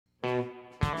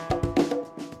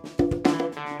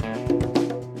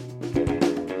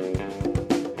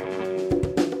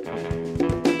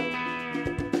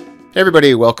Hey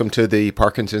everybody, welcome to the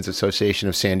Parkinson's Association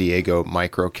of San Diego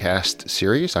Microcast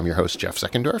series. I'm your host, Jeff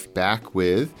Seckendorf, back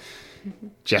with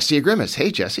Jessie Agrimis.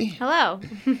 Hey, Jessie. Hello.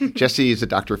 Jessie is a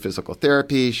doctor of physical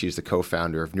therapy. She's the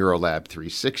co-founder of Neurolab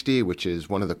 360, which is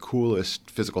one of the coolest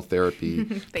physical therapy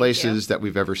places that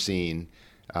we've ever seen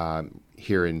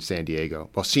here in San Diego.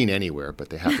 Well, seen anywhere,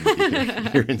 but they happen to be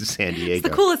here in San Diego. It's the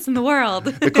coolest in the world.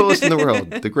 The coolest in the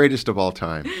world, the greatest of all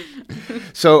time.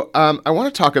 So I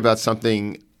want to talk about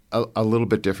something a little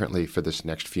bit differently for this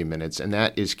next few minutes, and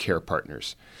that is care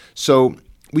partners. So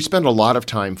we spend a lot of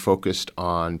time focused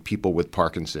on people with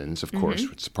Parkinson's, of course,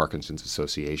 it's the Parkinson's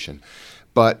Association.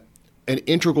 But an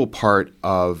integral part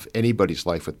of anybody's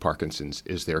life with Parkinson's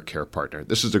is their care partner.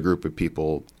 This is a group of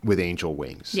people with angel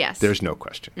wings. Yes. There's no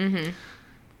question.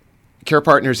 Care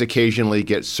partners occasionally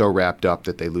get so wrapped up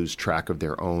that they lose track of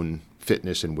their own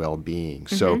fitness and well-being.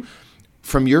 So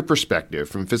from your perspective,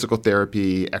 from physical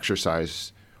therapy,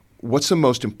 exercise, what's the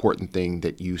most important thing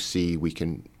that you see we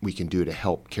can do to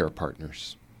help care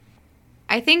partners?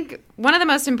 I think one of the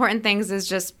most important things is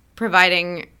just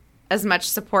providing as much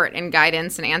support and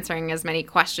guidance and answering as many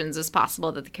questions as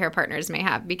possible that the care partners may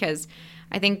have, because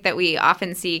I think that we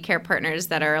often see care partners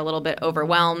that are a little bit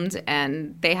overwhelmed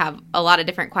and they have a lot of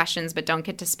different questions but don't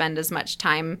get to spend as much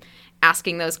time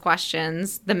asking those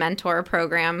questions. The mentor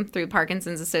program through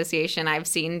Parkinson's Association I've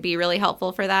seen be really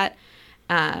helpful for that.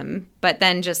 But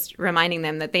then just reminding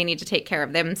them that they need to take care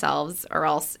of themselves, or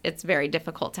else it's very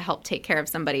difficult to help take care of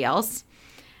somebody else.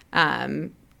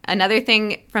 Another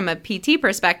thing from a PT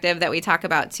perspective that we talk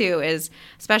about too is,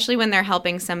 especially when they're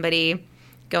helping somebody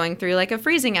going through like a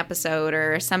freezing episode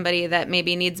or somebody that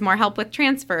maybe needs more help with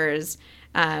transfers,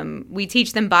 we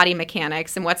teach them body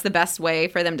mechanics and what's the best way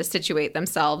for them to situate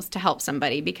themselves to help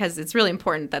somebody, because it's really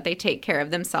important that they take care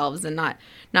of themselves and not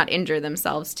injure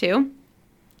themselves too.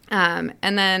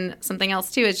 And then something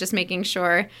else, too, is just making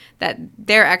sure that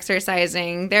they're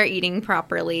exercising, they're eating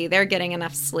properly, they're getting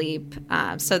enough sleep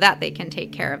so that they can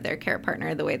take care of their care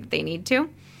partner the way that they need to.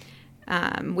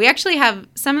 We actually have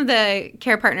some of the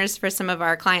care partners for some of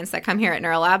our clients that come here at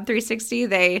Neurolab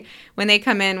 360. When they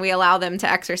come in, we allow them to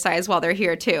exercise while they're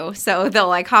here, too. So they'll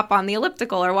like hop on the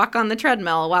elliptical or walk on the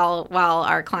treadmill while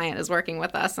our client is working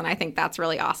with us. And I think that's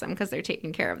really awesome because they're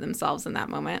taking care of themselves in that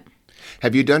moment.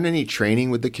 Have you done any training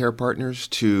with the care partners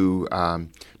to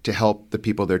help the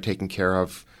people they're taking care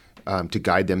of, to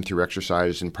guide them through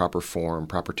exercise in proper form,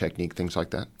 proper technique, things like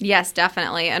that? Yes,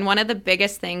 definitely. And one of the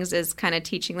biggest things is kind of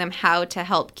teaching them how to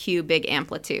help cue big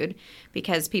amplitude,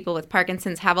 because people with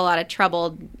Parkinson's have a lot of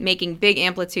trouble making big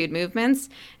amplitude movements.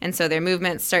 And so their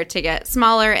movements start to get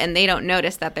smaller and they don't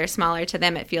notice that they're smaller. To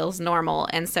them, it feels normal.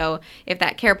 And so if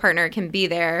that care partner can be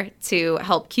there to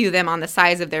help cue them on the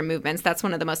size of their movements, that's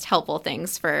one of the most helpful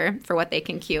things for what they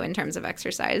can cue in terms of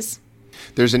exercise.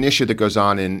 There's an issue that goes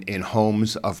on in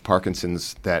homes of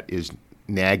Parkinson's that is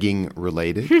nagging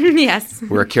related. Yes.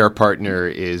 Where a care partner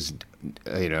is,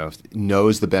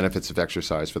 knows the benefits of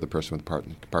exercise for the person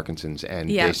with Parkinson's and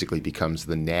basically becomes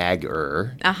the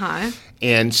nagger.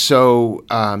 And so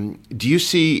do you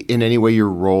see in any way your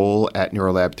role at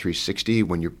Neurolab 360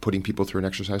 when you're putting people through an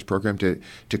exercise program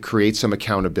to create some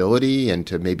accountability and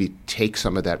to maybe take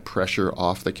some of that pressure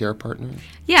off the care partner?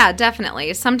 Yeah,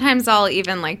 definitely. Sometimes I'll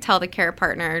even tell the care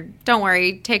partner, don't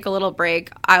worry, take a little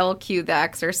break. I will cue the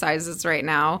exercises right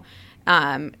now.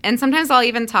 And sometimes I'll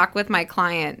even talk with my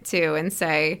client too and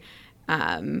say,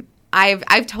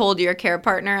 I've told your care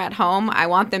partner at home, I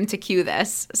want them to cue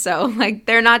this. So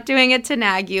they're not doing it to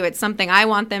nag you. It's something I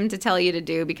want them to tell you to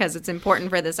do because it's important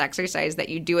for this exercise that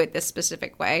you do it this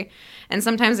specific way. And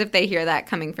sometimes if they hear that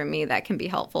coming from me, that can be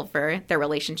helpful for their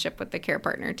relationship with the care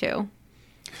partner too.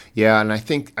 Yeah, and I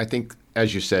think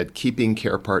as you said, keeping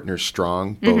care partners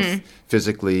strong, both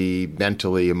physically,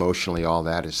 mentally, emotionally, all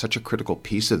that is such a critical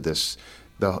piece of this,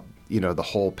 the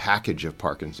whole package of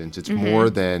Parkinson's. It's more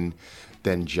than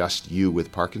just you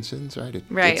with Parkinson's, right?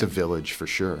 Right. It's a village for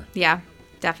sure. Yeah,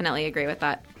 definitely agree with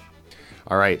that.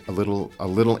 All right, a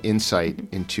little insight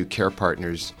into care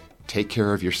partners. Take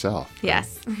care of yourself.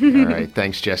 Yes. All right.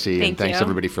 Thanks, Jessie. And thanks,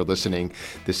 everybody, for listening.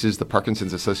 This is the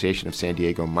Parkinson's Association of San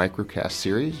Diego Microcast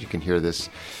series. You can hear this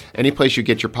any place you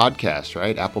get your podcasts,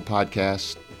 right? Apple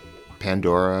Podcasts,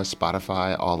 Pandora,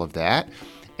 Spotify, all of that.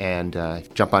 And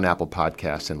jump on Apple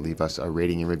Podcasts and leave us a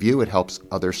rating and review. It helps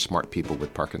other smart people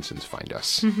with Parkinson's find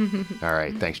us. All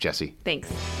right. Thanks, Jessie.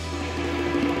 Thanks.